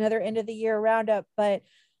we do another end of the year roundup, but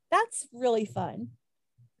that's really fun.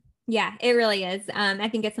 Yeah, it really is. I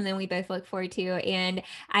think it's something we both look forward to. And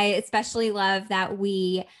I especially love that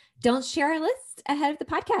we don't share our list ahead of the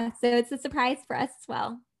podcast. So it's a surprise for us as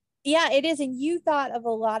well. Yeah, it is. And you thought of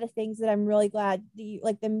a lot of things that I'm really glad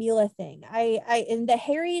like the Mila thing. And the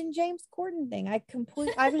Harry and James Corden thing. I guess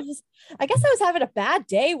I was having a bad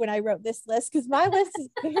day when I wrote this list because my list is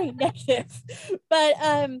very negative. But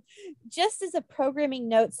just as a programming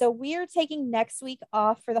note, so we are taking next week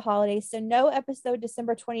off for the holidays. So no episode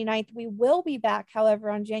December 29th. We will be back,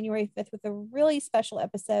 however, on January 5th with a really special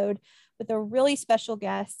episode with a really special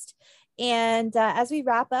guest. And as we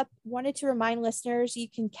wrap up, wanted to remind listeners, you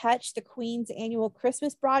can catch the Queen's annual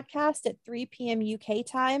Christmas broadcast at 3 p.m. UK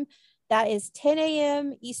time. That is 10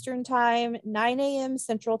 a.m. Eastern time, 9 a.m.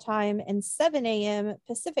 Central time, and 7 a.m.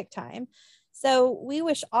 Pacific time. So we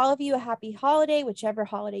wish all of you a happy holiday, whichever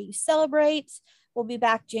holiday you celebrate. We'll be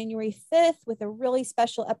back January 5th with a really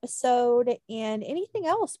special episode. And anything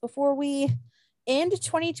else before we end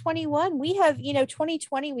 2021? We have,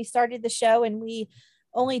 2020, we started the show and we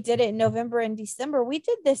only did it in November and December. We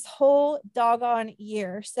did this whole doggone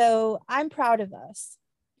year. So I'm proud of us.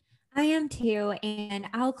 I am too. And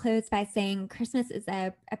I'll close by saying Christmas is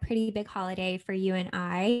a pretty big holiday for you and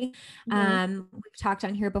I. Mm-hmm. We've talked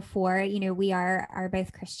on here before, we are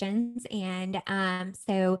both Christians. And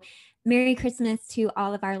so Merry Christmas to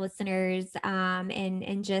all of our listeners,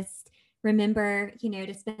 and just remember,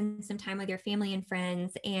 to spend some time with your family and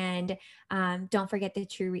friends, and don't forget the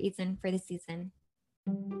true reason for the season.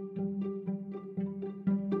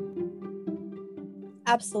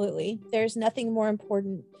 Absolutely. There's nothing more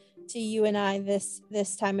important to you and I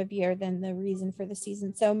this time of year than the reason for the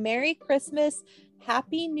season. So Merry Christmas,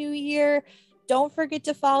 Happy New Year. Don't forget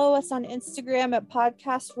to follow us on Instagram at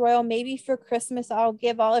Podcast Royal. Maybe for Christmas, I'll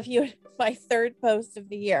give all of you my third post of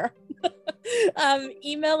the year.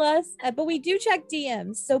 Email us, but we do check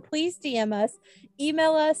DMs. So please DM us.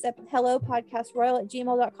 Email us at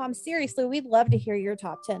hellopodcastroyal@gmail.com. Seriously, we'd love to hear your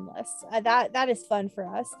top 10 lists. That is fun for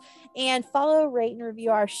us. And follow, rate, and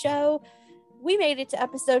review our show. We made it to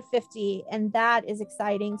episode 50, and that is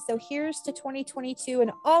exciting. So here's to 2022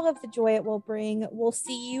 and all of the joy it will bring. We'll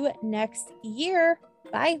see you next year.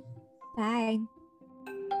 Bye. Bye.